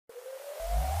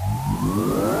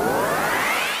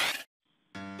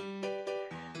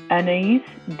Anais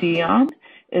Dion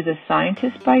is a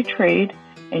scientist by trade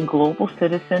and global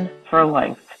citizen for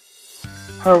life.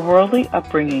 Her worldly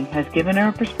upbringing has given her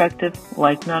a perspective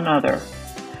like none other.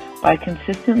 By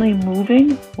consistently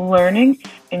moving, learning,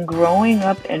 and growing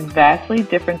up in vastly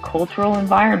different cultural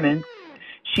environments,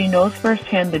 she knows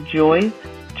firsthand the joys,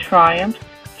 triumphs,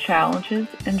 challenges,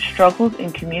 and struggles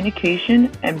in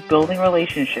communication and building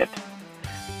relationships.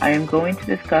 I am going to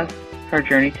discuss her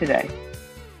journey today.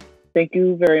 Thank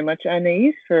you very much,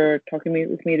 Anais, for talking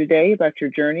with me today about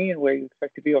your journey and where you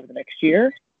expect to be over the next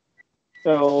year.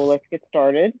 So let's get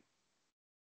started.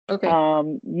 Okay.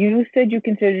 You said you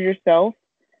consider yourself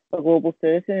a global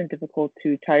citizen and difficult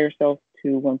to tie yourself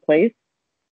to one place.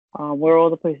 Where are all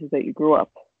the places that you grew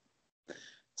up?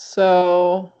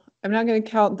 So I'm not going to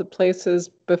count the places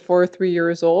before 3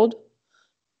 years old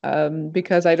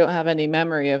because I don't have any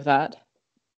memory of that.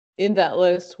 In that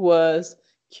list was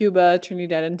Cuba,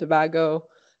 Trinidad and Tobago,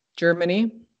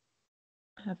 Germany.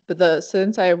 But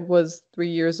since I was 3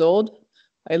 years old,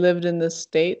 I lived in the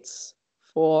States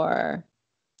for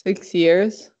 6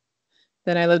 years.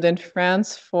 Then I lived in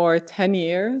France for 10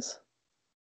 years.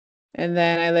 And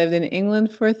then I lived in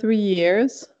England for 3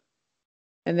 years.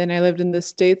 And then I lived in the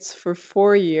States for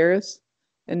 4 years.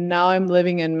 And now I'm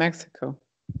living in Mexico.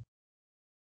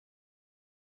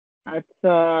 That's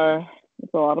a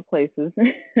lot of places.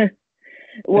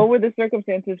 What were the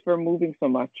circumstances for moving so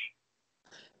much?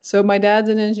 So my dad's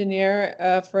an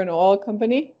engineer for an oil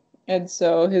company. And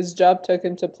so his job took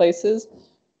him to places,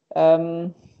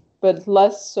 but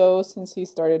less so since he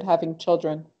started having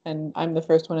children. And I'm the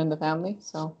first one in the family,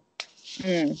 so.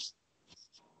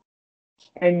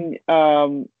 And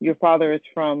your father is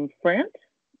from France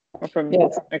or from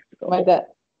Yes. Mexico?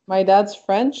 My dad's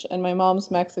French and my mom's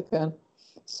Mexican.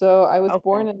 So I was Okay.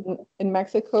 born in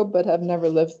Mexico, but have never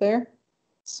lived there.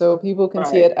 So people can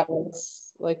see it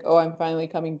as like, oh, I'm finally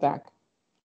coming back.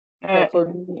 But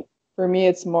for me,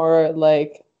 it's more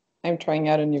like I'm trying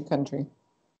out a new country.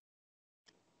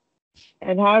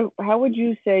 And how would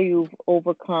you say you've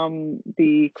overcome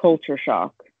the culture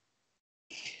shock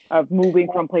of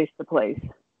moving from place to place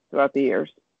throughout the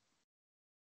years?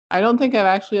 I don't think I've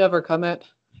actually overcome it.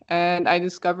 And I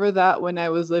discovered that when I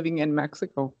was living in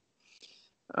Mexico.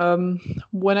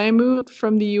 When I moved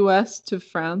from the US to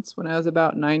France when I was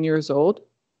about 9 years old,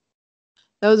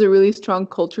 that was a really strong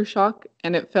culture shock.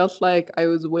 And it felt like I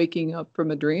was waking up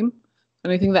from a dream.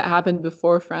 Anything that happened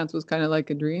before France was kind of like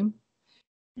a dream.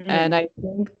 And I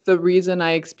think the reason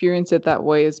I experienced it that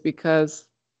way is because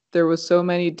there was so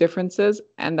many differences,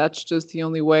 and that's just the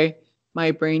only way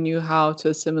my brain knew how to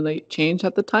assimilate change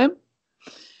at the time.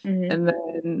 And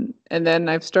then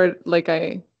I've started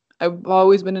I've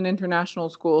always been in international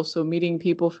school, so meeting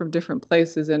people from different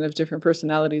places and of different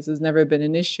personalities has never been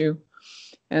an issue.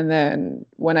 And then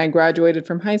when I graduated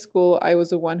from high school, I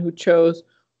was the one who chose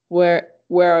where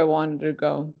I wanted to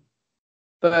go.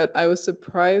 But I was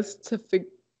surprised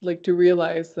to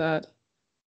realize that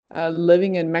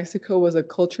living in Mexico was a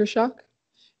culture shock,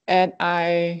 and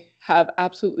I have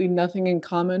absolutely nothing in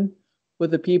common with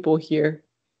the people here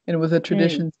and with the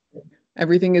traditions.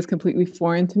 Everything is completely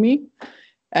foreign to me.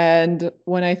 And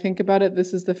when I think about it,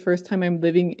 this is the first time I'm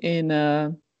living in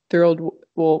a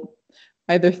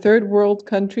either third world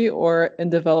country or in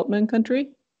development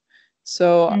country.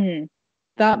 So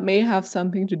that may have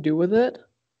something to do with it.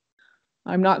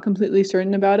 I'm not completely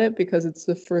certain about it because it's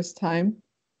the first time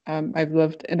I've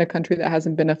lived in a country that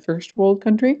hasn't been a first world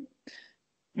country.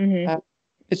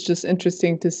 It's just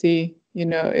interesting to see,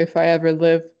 if I ever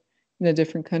live in a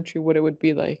different country, what it would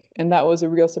be like. And that was a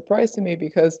real surprise to me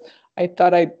because I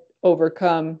thought I'd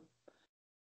overcome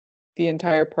the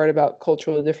entire part about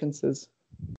cultural differences.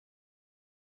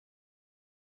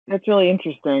 That's really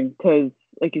interesting because,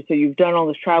 like you said, you've done all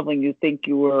this traveling. You think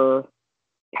you were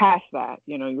past that.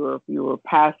 You were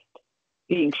past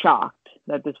being shocked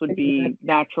that this would be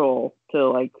natural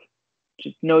to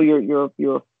just know you're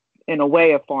in a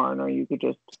way a foreigner. You could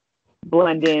just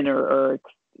blend in or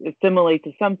assimilate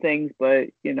to some things, but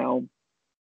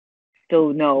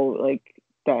still know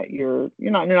that you're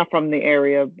not from the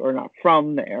area or not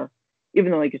from there,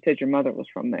 even though like you said your mother was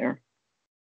from there.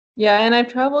 Yeah, and I've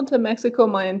traveled to Mexico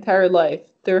my entire life.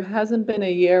 There hasn't been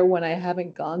a year when I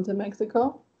haven't gone to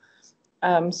Mexico.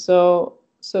 So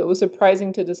it was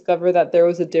surprising to discover that there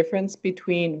was a difference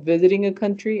between visiting a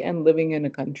country and living in a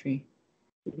country.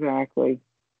 Exactly.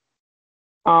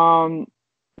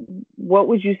 What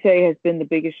would you say has been the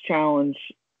biggest challenge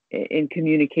in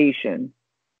communication?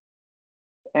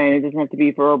 And it doesn't have to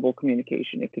be verbal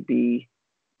communication. It could be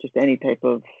just any type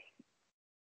of,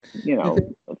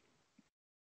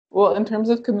 Well, in terms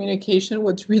of communication,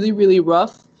 what's really, really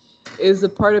rough is the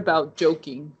part about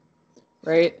joking,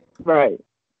 right? Right.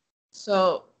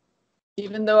 So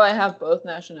even though I have both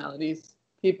nationalities,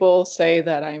 people say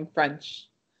that I'm French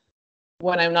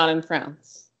when I'm not in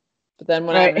France. But then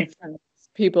when I'm in Right. France,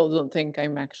 people don't think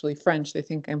I'm actually French. They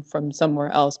think I'm from somewhere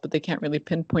else, but they can't really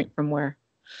pinpoint from where.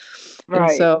 And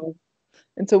Right. so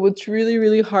what's really,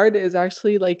 really hard is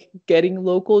actually like getting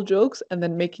local jokes and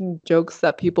then making jokes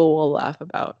that people will laugh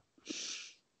about.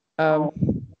 Um, Oh.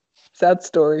 Sad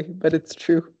story, but it's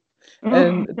true.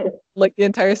 And like the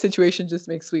entire situation just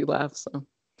makes me laugh. So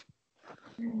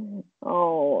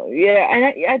Oh, yeah,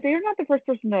 and you're not the first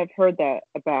person that I've heard that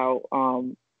about.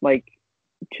 Like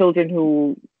children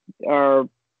who are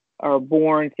are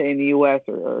born, say, in the U.S.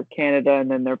 or Canada, and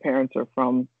then their parents are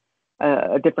from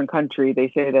a different country. They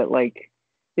say that like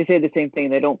they say the same thing.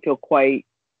 They don't feel quite,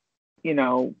 you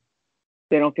know,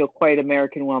 they don't feel quite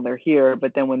American while they're here,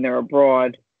 but then when they're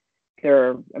abroad,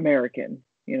 they're American.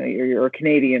 You know, you're a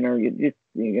Canadian, or you just,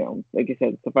 like you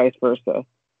said, it's the vice versa.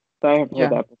 So I have heard yeah.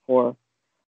 that before.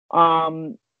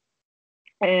 Um,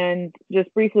 and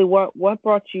just briefly, what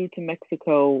brought you to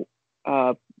Mexico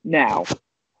now?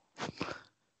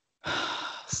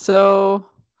 So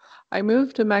I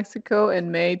moved to Mexico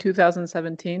in May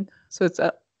 2017. So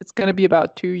it's going to be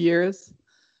about 2 years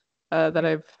that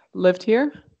I've lived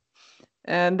here,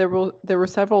 and there were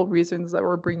several reasons that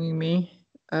were bringing me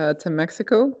to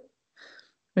Mexico.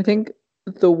 I think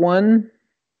the one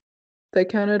that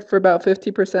counted for about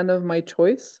 50% of my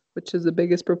choice, which is the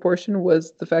biggest proportion,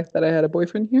 was the fact that I had a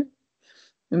boyfriend here,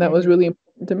 and that was Mm-hmm. really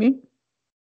important to me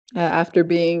after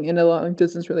being in a long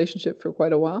distance relationship for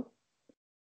quite a while.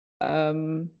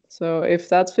 So if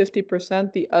that's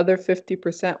 50%, the other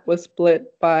 50% was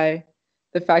split by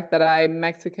the fact that I'm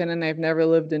Mexican and I've never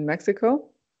lived in Mexico,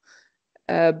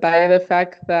 by the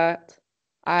fact that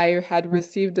I had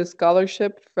received a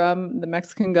scholarship from the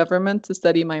Mexican government to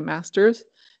study my master's,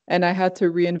 and I had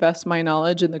to reinvest my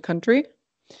knowledge in the country.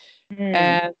 Mm.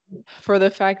 And for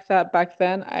the fact that back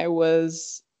then I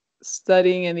was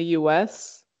studying in the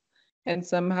US, and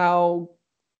somehow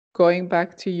going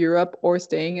back to Europe or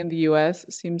staying in the US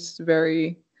seems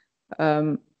very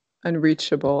um,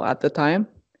 unreachable at the time.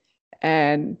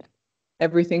 And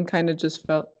everything kind of just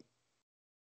felt,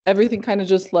 everything kind of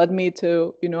just led me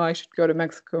to, I should go to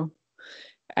Mexico.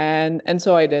 And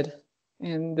so I did.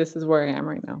 And this is where I am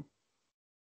right now.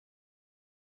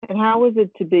 And how is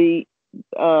it to be?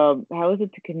 How is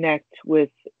it to connect with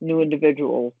new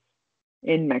individuals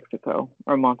in Mexico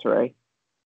or Monterrey?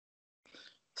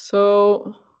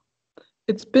 So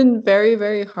it's been very,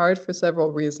 very hard for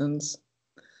several reasons.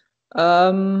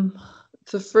 Um,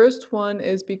 the first one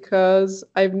is because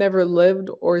I've never lived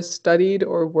or studied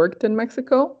or worked in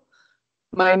Mexico.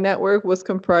 My network was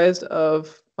comprised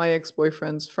of my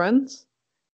ex-boyfriend's friends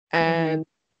Mm-hmm. and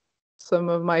some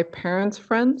of my parents'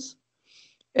 friends.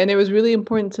 And it was really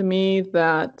important to me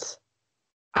that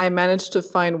I managed to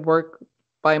find work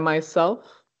by myself,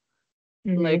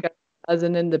 Mm-hmm. like as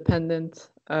an independent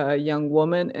young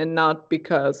woman, and not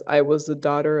because I was the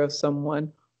daughter of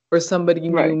someone or somebody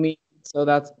knew Right. me. So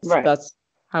that's Right. that's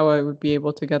how I would be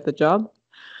able to get the job.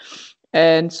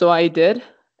 And so I did.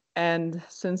 And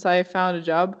since I found a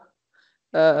job,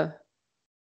 uh,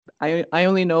 I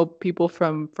only know people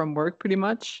from work pretty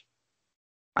much.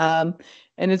 Um,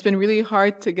 and it's been really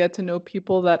hard to get to know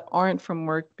people that aren't from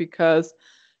work because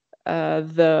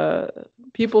the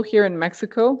people here in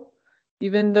Mexico,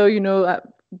 even though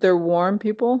they're warm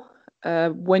people,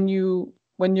 when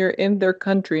you're in their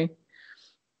country,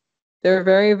 they're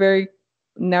very, very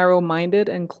narrow-minded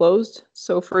and closed.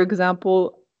 So, for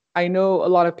example, I know a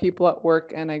lot of people at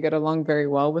work and I get along very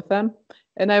well with them.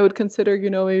 And I would consider,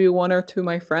 maybe one or two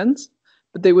my friends,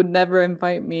 but they would never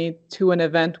invite me to an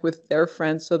event with their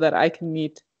friends so that I can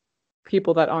meet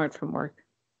people that aren't from work.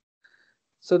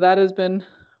 So that has been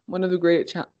one of the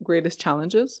greatest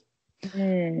challenges.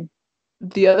 Mm.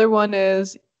 The other one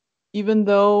is, even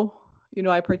though,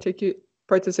 I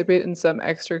participate in some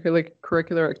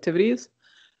extracurricular activities,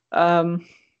 um,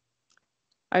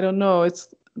 I don't know.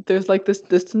 There's like this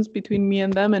distance between me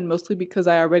and them, and mostly because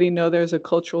I already know there's a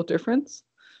cultural difference.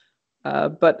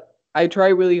 But I try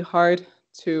really hard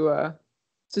to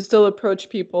still approach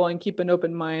people and keep an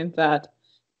open mind that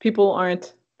people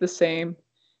aren't the same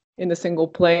in a single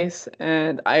place,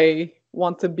 and I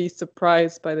want to be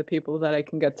surprised by the people that I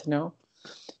can get to know.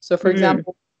 So, for Mm.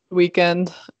 example,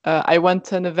 weekend I went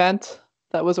to an event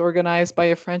that was organized by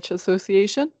a French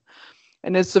association,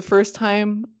 and it's the first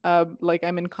time like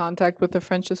I'm in contact with the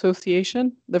French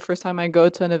association. The first time I go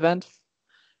to an event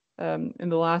in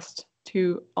the last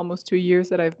almost 2 years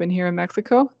that I've been here in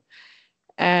Mexico.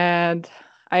 and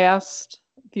I asked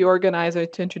the organizer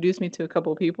to introduce me to a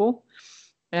couple people,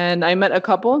 and I met a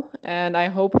couple, and I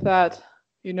hope that,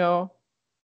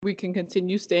 we can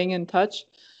continue staying in touch.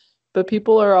 But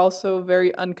people are also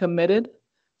very uncommitted.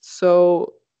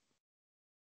 So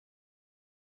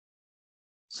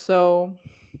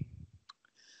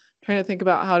trying to think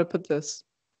about how to put this.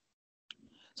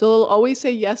 So they'll always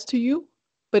say yes to you,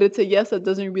 but it's a yes that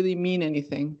doesn't really mean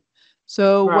anything.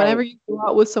 So whenever Right. you go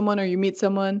out with someone or you meet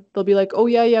someone, they'll be like, oh,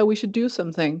 yeah, we should do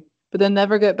something, but then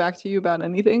never get back to you about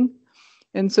anything.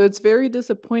 And so it's very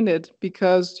disappointed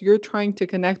because you're trying to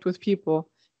connect with people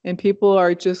and people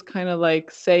are just kind of like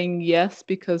saying yes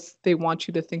because they want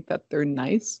you to think that they're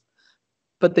nice,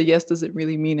 but the yes doesn't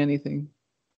really mean anything.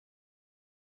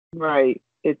 Right.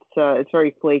 It's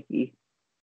very flaky.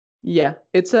 Yeah,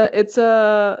 it's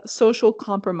a social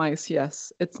compromise,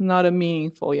 yes. It's not a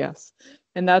meaningful yes.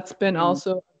 And that's been Mm.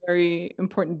 also a very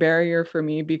important barrier for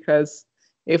me because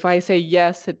if I say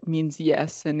yes, it means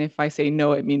yes, and if I say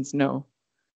no, it means no,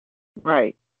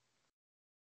 Right.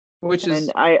 which And is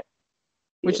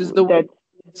the way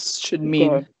that's it should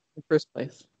mean in good. the first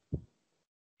place.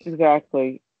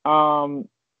 Exactly.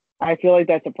 I feel like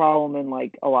that's a problem in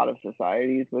like a lot of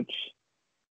societies, which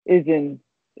isn't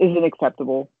isn't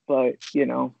acceptable. But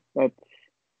that's,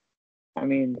 I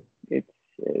mean, it's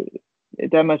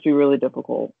that must be really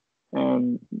difficult.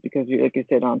 Because like you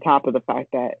said, on top of the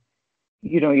fact that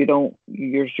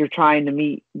you're trying to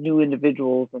meet new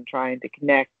individuals and trying to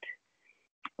connect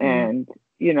Mm.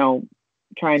 and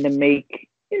trying to make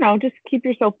just keep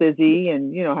yourself busy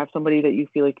and have somebody that you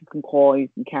feel like you can call, you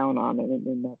can count on,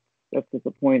 and that's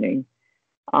disappointing.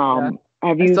 Yeah.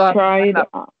 Have I you still have to find tried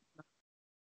that.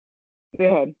 go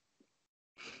ahead.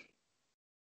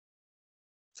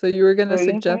 So you were gonna What are you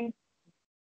gonna suggest? say?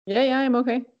 Yeah, I'm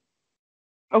okay.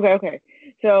 Okay.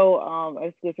 So I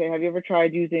was gonna say, have you ever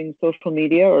tried using social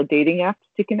media or dating apps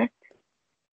to connect?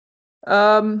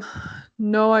 Um,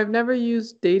 no, I've never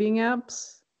used dating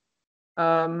apps.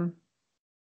 Um,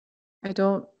 I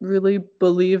don't really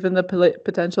believe in the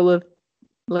potential of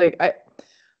like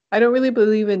I don't really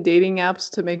believe in dating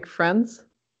apps to make friends.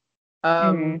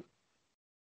 Mm-hmm. Um,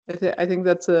 I think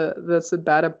that's a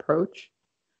bad approach.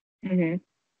 Mm-hmm.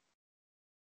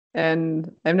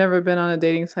 And I've never been on a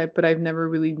dating site, but I've never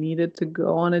really needed to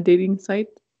go on a dating site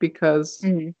because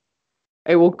Mm-hmm.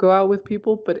 I will go out with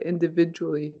people, but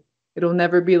individually. It'll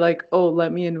never be like, oh,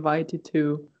 let me invite you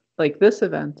to like this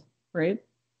event, right?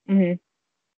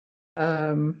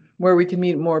 Mm-hmm. Where we can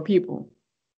meet more people.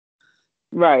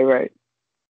 Right.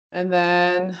 And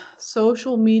then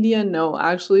social media, no,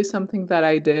 actually, something that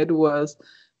I did was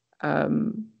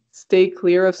stay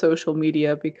clear of social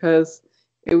media because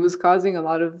it was causing a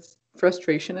lot of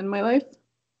frustration in my life.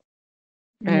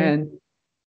 Mm-hmm.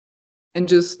 And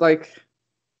just like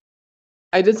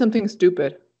I did something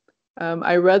stupid.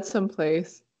 I read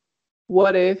someplace,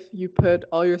 what if you put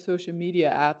all your social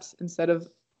media apps instead of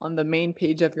on the main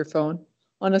page of your phone,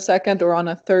 on a second or on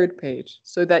a third page,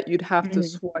 so that you'd have to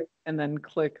Mm-hmm. swipe and then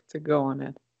click to go on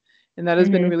it. And that has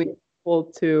been Mm-hmm. really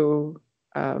helpful to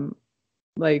um,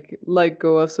 like let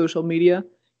go of social media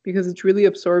because it's really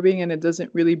absorbing and it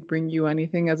doesn't really bring you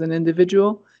anything as an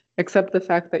individual, except the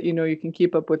fact that you can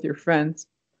keep up with your friends.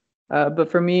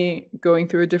 But for me, going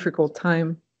through a difficult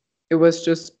time, it was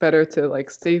just better to like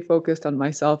stay focused on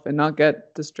myself and not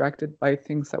get distracted by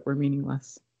things that were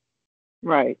meaningless.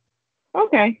 Right.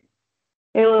 Okay.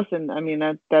 Hey, listen. I mean,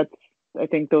 that's. I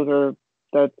think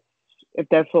that's if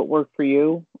that's what worked for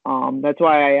you. That's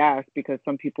why I asked, because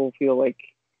some people feel like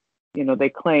they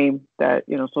claim that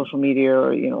social media,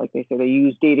 or like they say they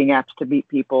use dating apps to meet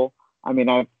people. I mean,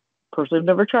 I personally have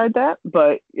never tried that,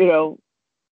 but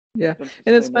Yeah. some people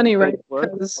And it's claim that funny, right? sites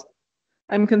work. Because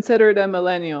I'm considered a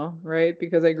millennial, right?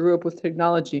 Because I grew up with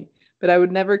technology, but I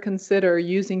would never consider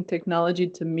using technology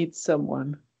to meet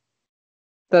someone.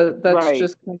 That's Right.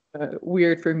 just kind of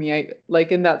weird for me. I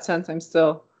like in that sense, I'm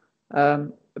still a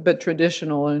bit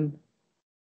traditional, and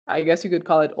I guess you could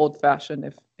call it old-fashioned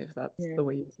if that's Yeah. the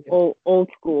way you see it. Old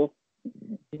school.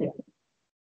 Yeah.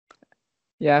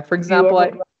 Yeah. For Do you example, ever?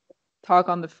 I'd rather talk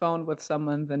on the phone with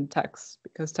someone than text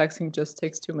because texting just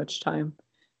takes too much time,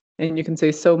 and you can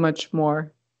say so much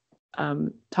more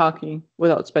talking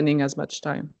without spending as much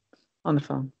time on the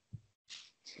phone.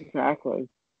 Exactly.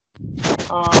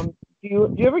 Do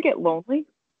you ever get lonely?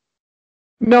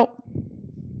 No.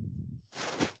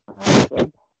 That's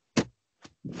good.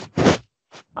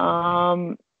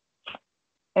 Um,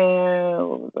 and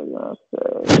what was I gonna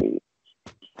say?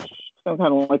 I'm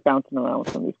kind of like bouncing around with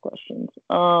some of these questions.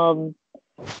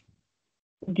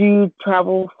 Do you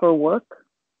travel for work?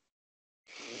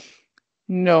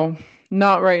 No.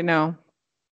 Not right now.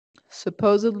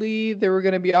 Supposedly there were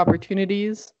going to be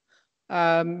opportunities.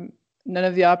 Um, None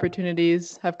of the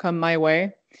opportunities have come my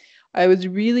way. I was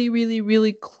really, really,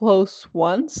 really close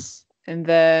once, and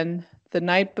then the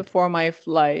night before my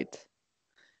flight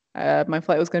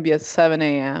was going to be at 7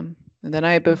 a.m. And the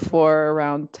night before,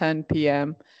 around 10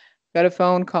 p.m., got a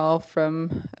phone call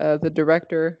from the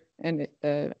director, and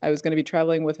I was going to be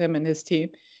traveling with him and his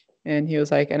team. And he was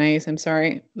like, "Anais, I'm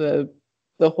sorry, the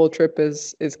whole trip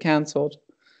is canceled."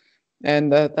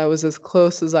 And that was as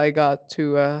close as I got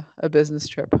to a business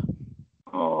trip.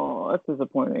 Oh, that's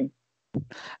disappointing.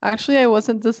 Actually, I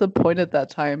wasn't disappointed that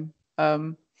time,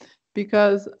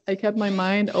 because I kept my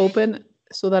mind open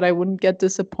so that I wouldn't get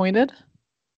disappointed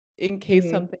in case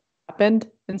Hmm. something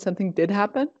happened, and something did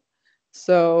happen.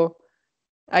 So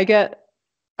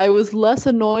I was less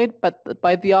annoyed but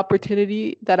by the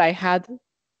opportunity that I had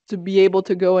to be able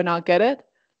to go and not get it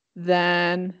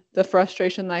than the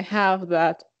frustration I have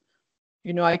that,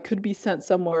 I could be sent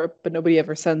somewhere, but nobody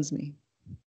ever sends me.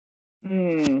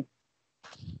 Hmm.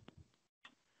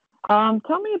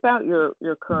 Tell me about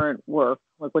your current work.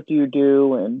 Like, what do you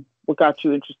do, and what got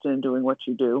you interested in doing what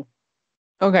you do?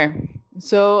 Okay,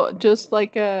 so just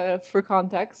like for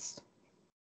context,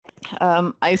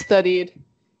 I studied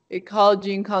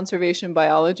ecology and conservation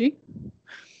biology.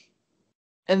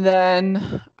 And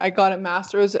then I got a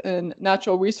master's in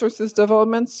natural resources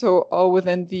development, so all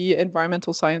within the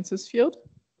environmental sciences field.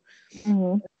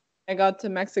 Hmm. I got to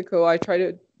Mexico. I tried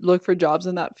to look for jobs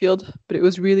in that field, but it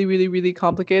was really, really, really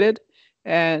complicated.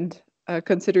 And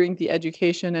considering the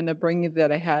education and upbringing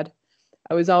that I had,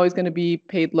 I was always going to be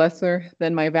paid lesser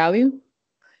than my value.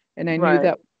 And I knew Right.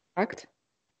 that was correct.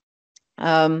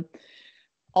 Um,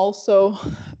 Also,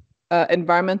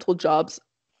 environmental jobs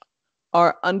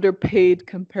are underpaid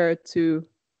compared to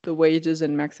the wages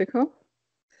in Mexico.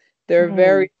 They're Hmm.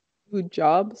 very good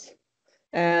jobs.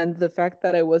 And the fact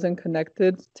that I wasn't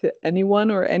connected to anyone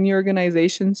or any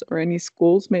organizations or any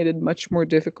schools made it much more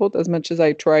difficult, as much as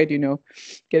I tried,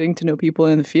 getting to know people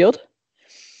in the field.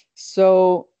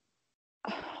 So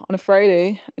on a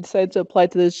Friday, I decided to apply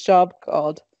to this job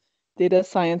called data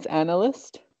science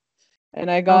analyst.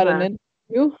 And I got an Okay.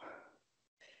 interview,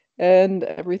 and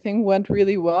everything went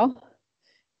really well.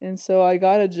 And so I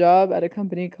got a job at a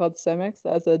company called Cemex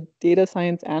as a data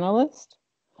science analyst.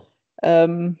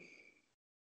 Um,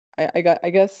 I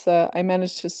guess I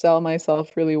managed to sell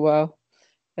myself really well,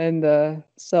 and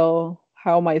sell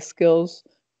how my skills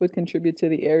would contribute to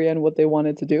the area and what they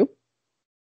wanted to do.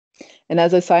 And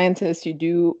as a scientist, you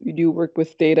do work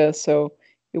with data, so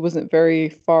it wasn't very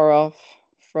far off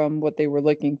from what they were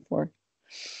looking for.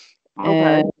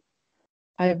 Okay. And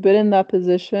I've been in that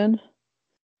position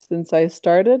since I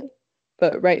started,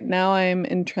 but right now I'm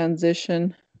in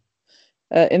transition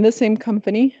in the same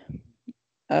company,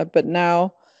 but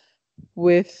now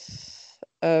with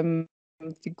the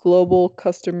Global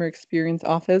Customer Experience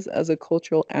Office as a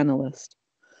cultural analyst.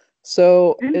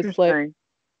 So it's like Interesting.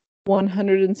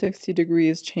 160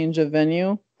 degrees change of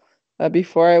venue.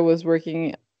 Before I was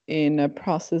working in a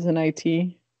process in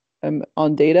IT,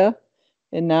 on data,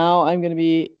 and now I'm going to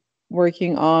be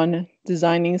working on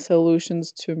designing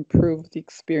solutions to improve the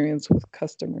experience with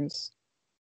customers.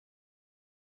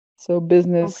 So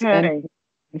business and Okay.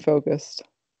 focused.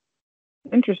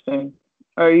 Interesting.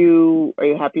 Are you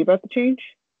happy about the change?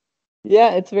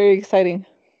 Yeah, it's very exciting.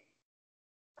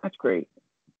 That's great.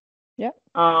 Yeah.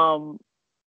 Um,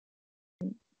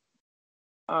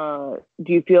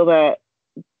 do you feel that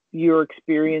your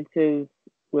experiences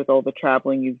with all the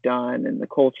traveling you've done and the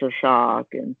culture shock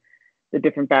and the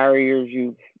different barriers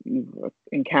you've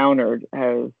encountered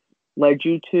has led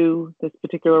you to this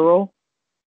particular role?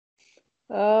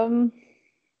 Um,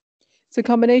 it's a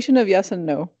combination of yes and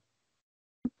no.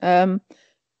 Um,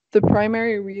 the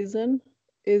primary reason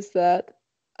is that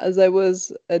as I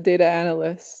was a data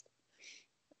analyst,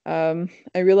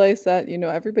 I realized that,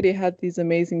 everybody had these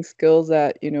amazing skills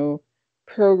at,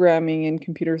 programming and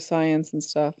computer science and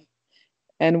stuff.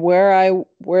 And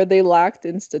where they lacked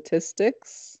in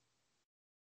statistics,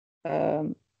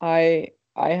 I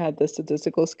had the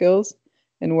statistical skills,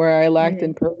 and where I lacked Hmm.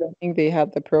 in programming, they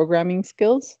had the programming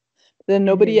skills. Then Hmm.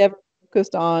 nobody ever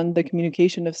focused on the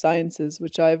communication of sciences,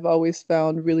 which I've always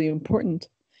found really important.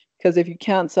 Because if you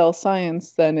can't sell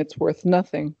science, then it's worth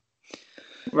nothing.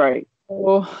 Right.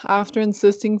 So after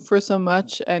insisting for so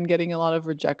much and getting a lot of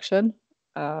rejection,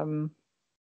 um,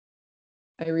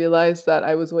 I realized that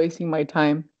I was wasting my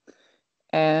time.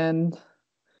 And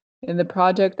in the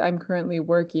project I'm currently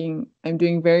working, I'm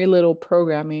doing very little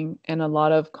programming and a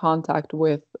lot of contact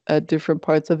with different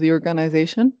parts of the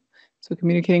organization So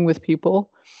communicating with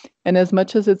people. And as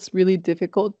much as it's really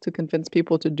difficult to convince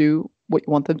people to do what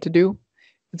you want them to do,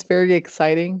 it's very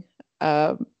exciting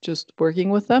just working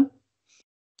with them.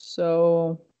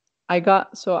 So I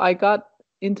got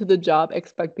into the job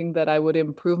expecting that I would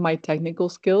improve my technical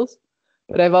skills,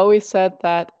 but I've always said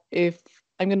that if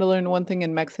I'm going to learn one thing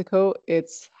in Mexico,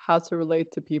 it's how to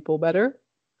relate to people better.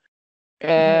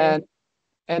 And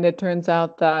and it turns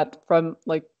out that from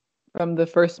the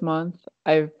first month,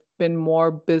 I've been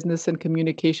more business and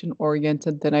communication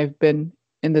oriented than I've been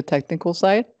in the technical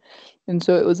side. And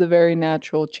so it was a very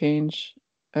natural change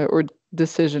or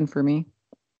decision for me,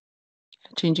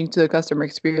 changing to the customer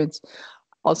experience.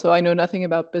 Also, I know nothing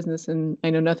about business and I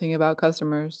know nothing about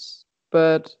customers,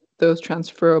 but those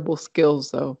transferable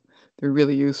skills, though, they're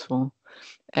really useful.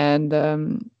 And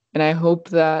I hope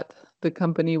that the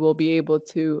company will be able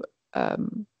to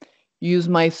use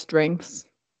my strengths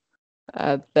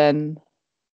than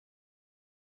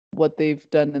what they've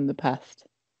done in the past,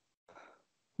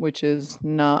 which is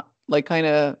not like kind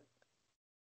of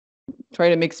try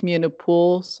to mix me in a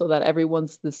pool so that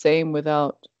everyone's the same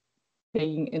without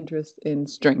taking interest in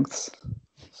strengths.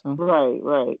 So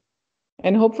Right.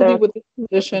 and hopefully with this That's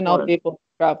position, I'll be important. able to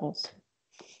travel.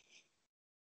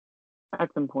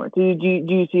 That's important. Do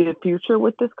you see a future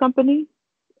with this company?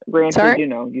 Granted, Sorry?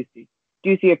 you see. Do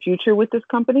you see a future with this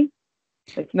company?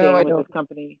 Like No, staying I with this don't.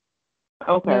 company?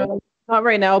 Okay. No, not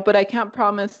right now, but I can't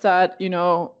promise that,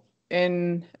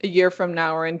 in a year from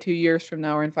now or in 2 years from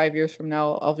now or in 5 years from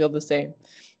now, I'll feel the same.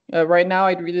 Right now,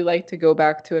 I'd really like to go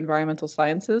back to environmental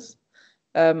sciences.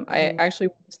 I Mhm. actually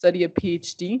want to study a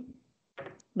PhD,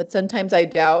 but sometimes I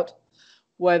doubt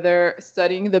whether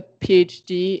studying the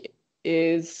PhD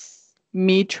is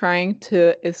me trying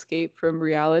to escape from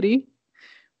reality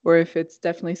or if it's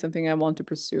definitely something I want to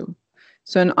pursue.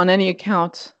 So, on any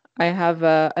account, I have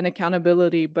an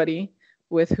accountability buddy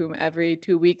with whom every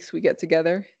 2 weeks we get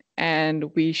together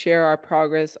and we share our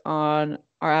progress on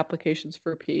our applications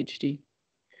for a PhD.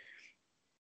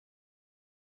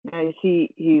 Now,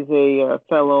 he's a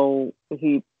fellow? Is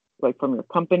he like from your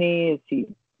company? Is he,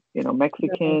 No,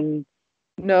 Mexican?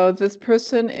 no, this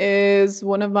person is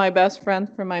one of my best friends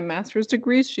from my master's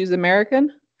degrees. She's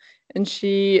American, and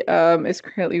she is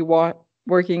currently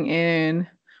working in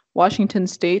Washington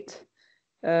State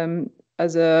um,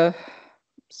 as a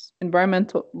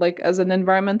as an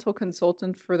environmental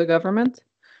consultant for the government.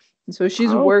 And so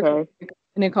she's Oh, worked okay.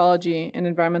 in ecology and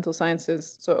environmental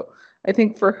sciences. So I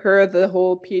think for her, the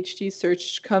whole PhD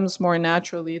search comes more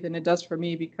naturally than it does for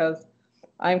me because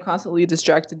I'm constantly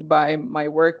distracted by my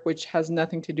work, which has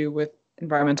nothing to do with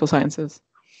environmental sciences.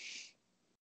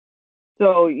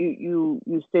 So you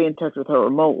stay in touch with her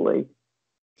remotely,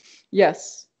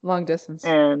 Yes, long distance.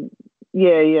 and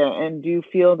yeah. And do you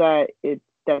feel that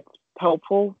that's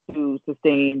helpful to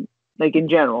sustain, like in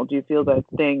general? Do you feel that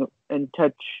staying in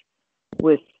touch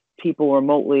with people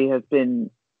remotely has been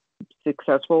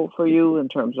successful for you in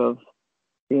terms of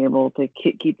being able to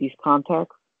keep these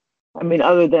contacts? I mean,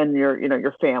 other than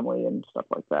your family and stuff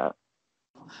like that.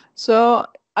 So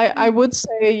I would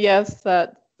say yes,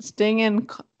 that staying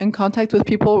in contact with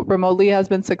people remotely has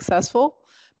been successful,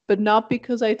 but not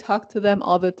because I talk to them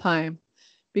all the time.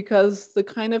 Because the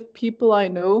kind of people I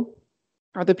know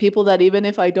are the people that even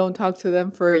if I don't talk to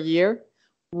them for a year,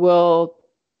 will,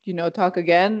 talk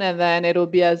again, and then it'll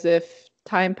be as if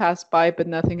time passed by, but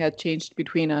nothing had changed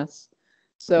between us.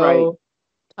 Right. So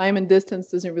time and distance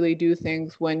doesn't really do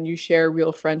things when you share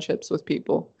real friendships with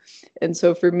people. And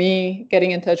so for me,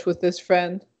 getting in touch with this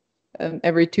friend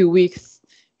every 2 weeks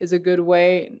is a good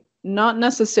way, not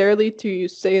necessarily to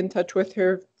stay in touch with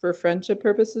her for friendship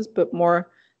purposes, but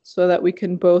more so that we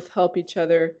can both help each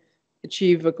other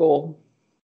achieve a goal.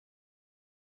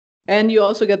 And you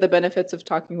also get the benefits of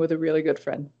talking with a really good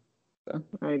friend. So.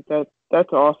 Right.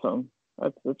 That's awesome.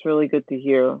 That's really good to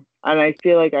hear. And I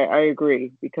feel like I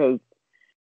agree because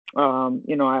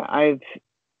I've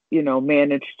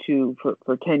managed to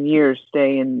for 10 years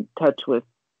stay in touch with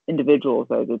individuals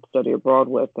I did study abroad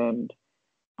with, and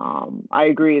I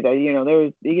agree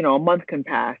that there's a month can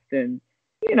pass, and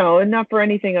and not for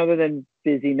anything other than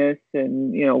busyness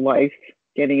and life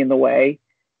getting in the way.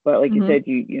 But like you Mhm. said,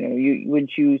 you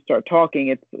once you start talking,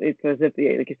 it's as if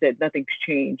like you said, nothing's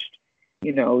changed.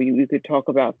 You could talk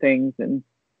about things, and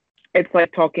it's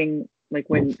like talking like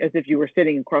when as if you were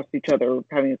sitting across each other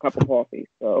having a cup of coffee.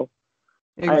 So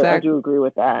I Exactly. do agree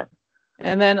with that.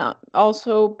 And then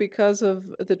also because of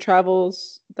the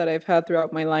travels that I've had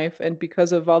throughout my life and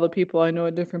because of all the people I know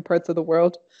in different parts of the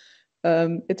world,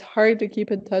 it's hard to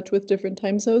keep in touch with different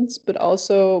time zones, but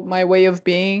also my way of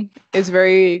being is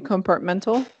very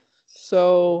compartmental.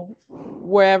 So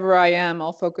wherever I am,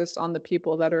 I'll focus on the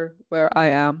people that are where I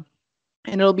am.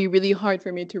 And it'll be really hard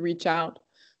for me to reach out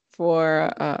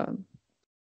for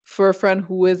a friend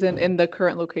who isn't in the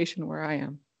current location where I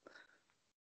am.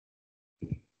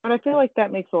 And I feel like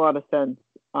that makes a lot of sense,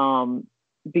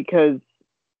 because,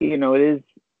 it is,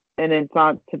 and it's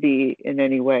not to be in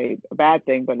any way a bad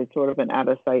thing, but it's sort of an out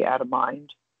of sight, out of mind.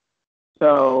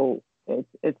 So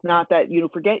it's not that you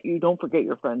don't forget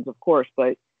your friends, of course,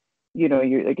 but you're,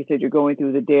 like I said, you're going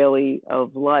through the daily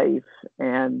of life,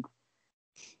 and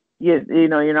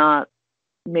you're not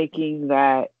making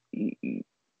that.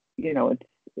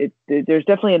 There's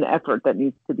definitely an effort that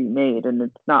needs to be made, and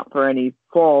it's not for any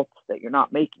fault that you're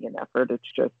not making an effort.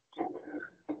 It's just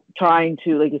trying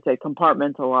to, like you said,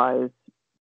 compartmentalize.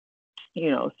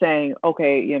 Saying,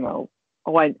 okay, oh,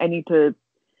 I need to.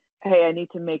 Hey, I need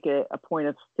to make a point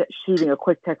of shooting a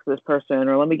quick text to this person,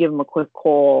 or let me give them a quick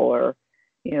call, or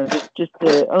just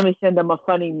to let me send them a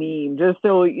funny meme, just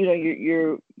so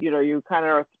you kind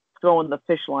of are throwing the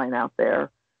fish line out there,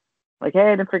 like,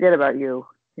 hey, I didn't forget about you,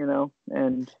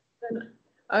 and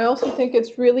I also think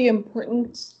it's really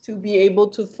important to be able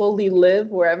to fully live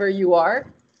wherever you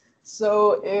are.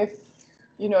 So if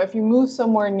you move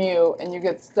somewhere new and you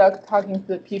get stuck talking to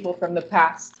the people from the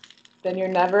past, then you're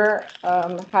never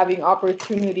having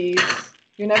opportunities.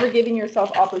 You're never giving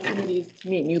yourself opportunities to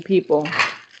meet new people,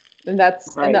 and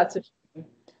that's right. a shame.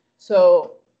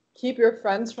 So keep your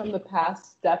friends from the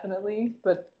past, definitely,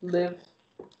 but live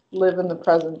in the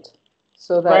present,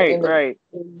 so that in the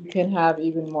future you can have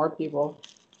even more people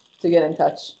to get in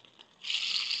touch.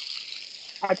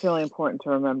 That's really important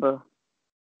to remember.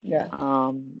 Yeah.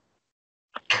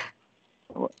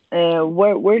 And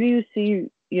where do you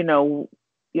see, you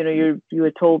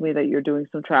had told me that you're doing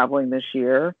some traveling this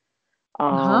year.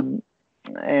 And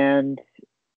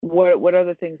what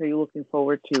other things are you looking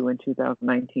forward to in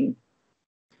 2019?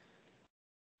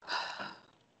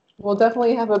 We'll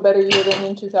definitely have a better year than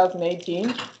in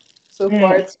 2018. So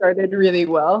far, it started really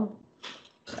well.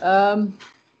 I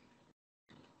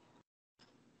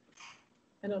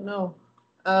don't know.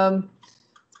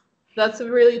 That's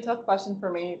a really tough question for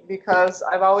me, because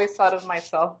I've always thought of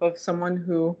myself as someone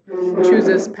who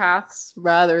chooses paths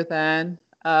rather than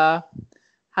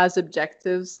has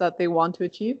objectives that they want to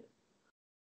achieve.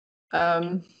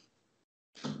 And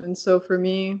so for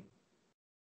me,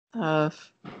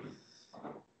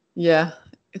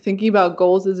 thinking about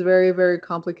goals is very, very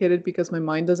complicated because my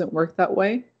mind doesn't work that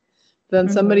way. Then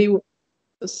somebody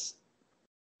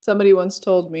once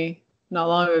told me not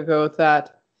long ago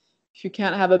that if you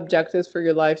can't have objectives for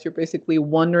your life, you're basically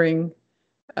wandering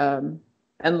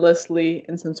endlessly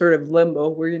in some sort of limbo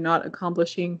where you're not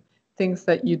accomplishing things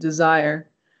that you desire.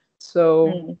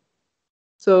 So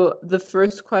the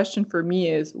first question for me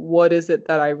is, what is it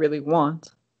that I really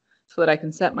want, so that I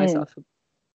can set myself up?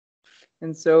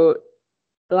 And so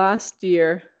last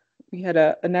year we had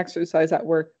an exercise at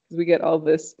work, because we get all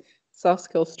this soft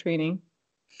skills training,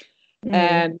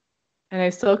 and I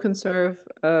still conserve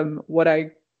what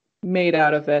I made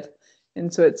out of it.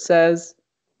 And so it says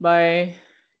by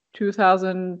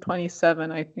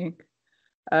 2027, I think,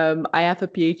 I have a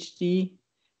PhD,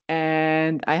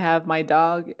 and I have my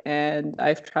dog, and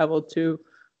I've traveled to,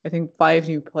 I think, 5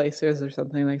 new places or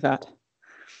something like that.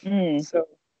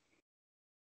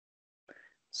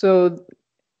 So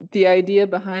the idea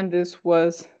behind this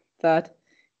was that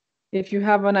if you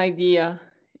have an idea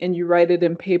and you write it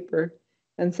in paper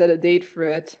and set a date for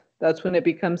it, that's when it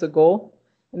becomes a goal,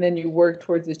 and then you work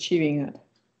towards achieving it.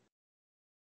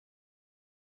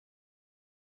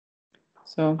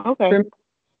 So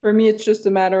for me, it's just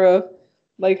a matter of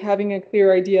like having a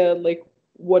clear idea, like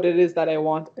what it is that I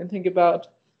want, and think about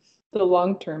the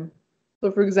long term.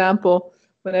 So for example,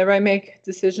 whenever I make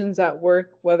decisions at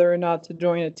work, whether or not to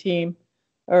join a team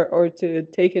or to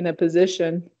take in a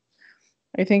position,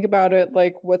 I think about it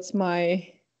like, what's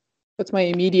my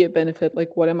immediate benefit?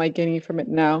 Like, what am I gaining from it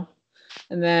now?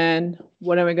 And then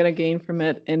what am I going to gain from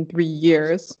it in 3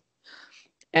 years?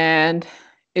 And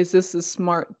is this a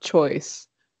smart choice,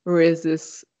 or is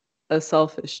this a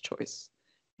selfish choice?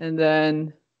 And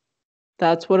then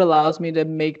that's what allows me to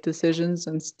make decisions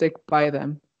and stick by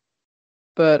them.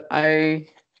 But I've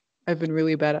been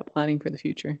really bad at planning for the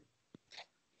future.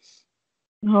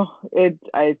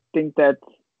 I think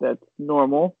that's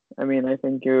normal. I mean, I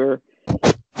think you're,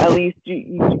 at least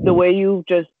the way you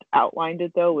just outlined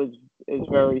it though is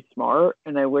very smart,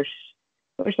 and I wish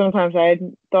sometimes I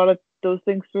hadn't thought of those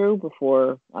things through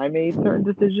before I made certain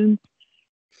decisions.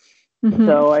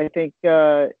 So I think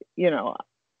I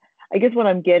guess what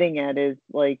I'm getting at is,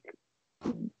 like,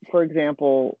 for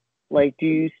example, like, do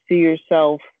you see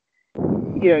yourself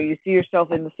you see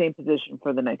yourself in the same position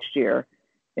for the next year,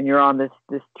 and you're on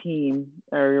this team,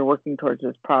 or you're working towards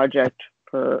this project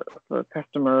for a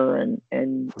customer,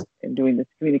 and doing this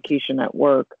communication at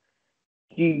work.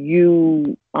 Do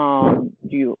you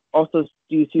see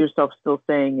yourself still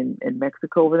staying in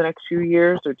Mexico over the next few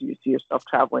years, or do you see yourself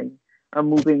traveling or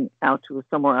moving out to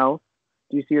somewhere else?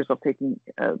 Do you see yourself doing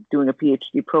a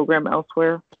PhD program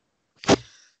elsewhere?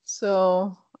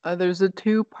 So there's a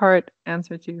two-part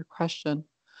answer to your question.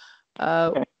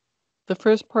 Okay. The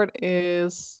first part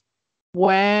is,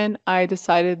 when I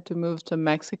decided to move to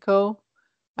Mexico,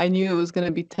 I knew it was going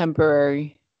to be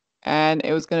temporary and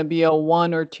it was going to be a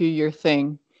 1 or 2 year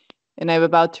thing. And I'm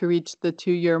about to reach the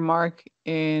 2-year mark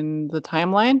in the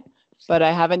timeline, but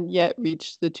I haven't yet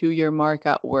reached the 2-year mark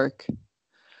at work.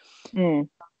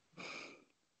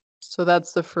 So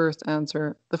that's the first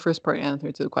part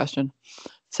answer to the question.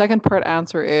 Second part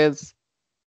answer is,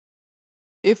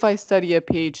 if I study a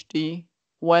PhD,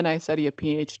 when I study a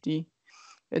PhD,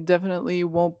 it definitely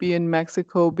won't be in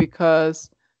Mexico, because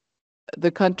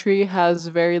the country has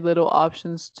very little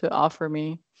options to offer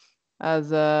me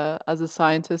as a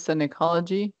scientist in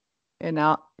ecology, and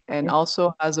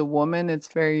also as a woman, it's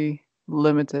very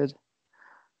limited.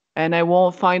 And I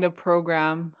won't find a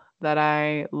program that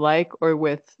I like or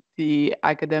with the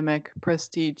academic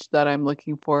prestige that I'm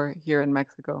looking for here in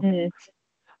Mexico.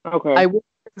 Okay. I would,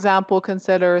 for example,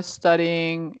 consider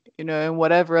studying, in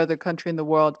whatever other country in the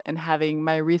world and having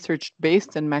my research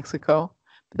based in Mexico.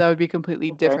 But that would be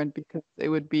completely different, because it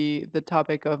would be the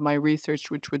topic of my research,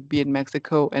 which would be in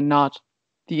Mexico, and not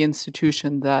the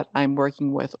institution that I'm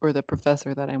working with or the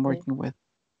professor that I'm working with.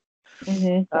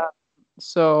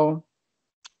 So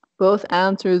both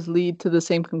answers lead to the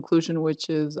same conclusion, which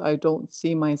is I don't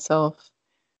see myself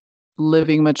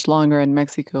living much longer in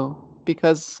Mexico,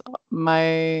 because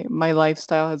my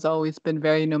lifestyle has always been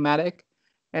very nomadic,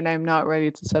 and I'm not ready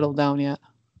to settle down yet.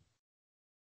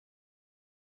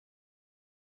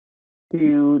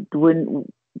 Do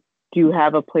you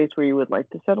have a place where you would like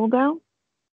to settle down?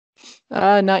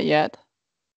 Not yet.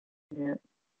 Yeah.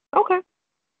 Okay.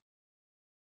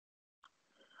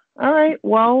 All right.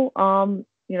 Well,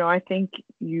 I think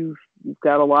you've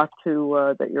got a lot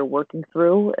that you're working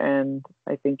through, and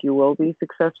I think you will be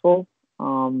successful.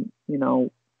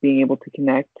 Being able to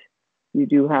connect. You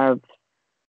do have,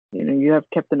 you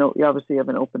obviously have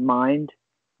an open mind,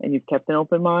 and you've kept an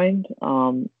open mind.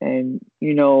 And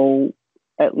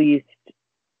at least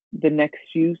the next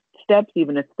few steps,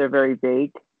 even if they're very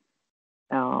vague,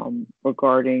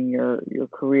 regarding your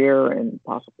career and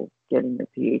possible getting your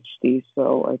PhD.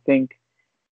 So I think,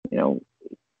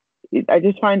 I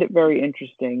just find it very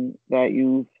interesting that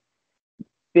you've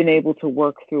been able to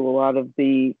work through a lot of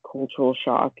the cultural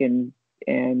shock, and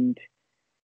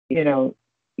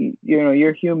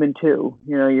you're human too.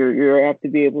 You have to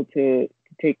be able to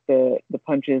take the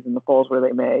punches and the falls where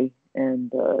they may.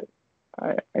 And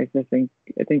I think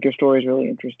your story is really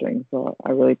interesting. So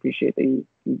I really appreciate that you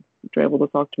were able to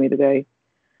talk to me today.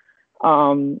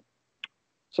 Sure.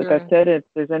 Like I said, if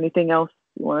there's anything else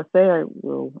you want to say, I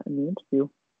will end the interview.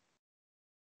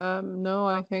 No,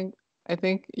 I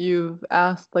think you've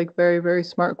asked like very, very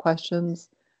smart questions.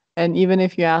 And even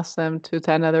if you ask them to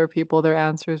 10 other people, their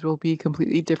answers will be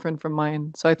completely different from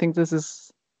mine. So I think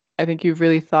you've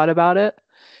really thought about it,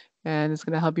 and it's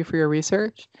going to help you for your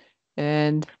research.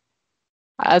 And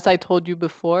as I told you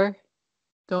before,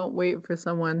 don't wait for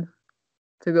someone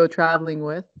to go traveling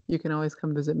with. You can always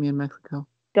come visit me in Mexico.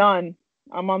 Done.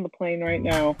 I'm on the plane right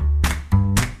now.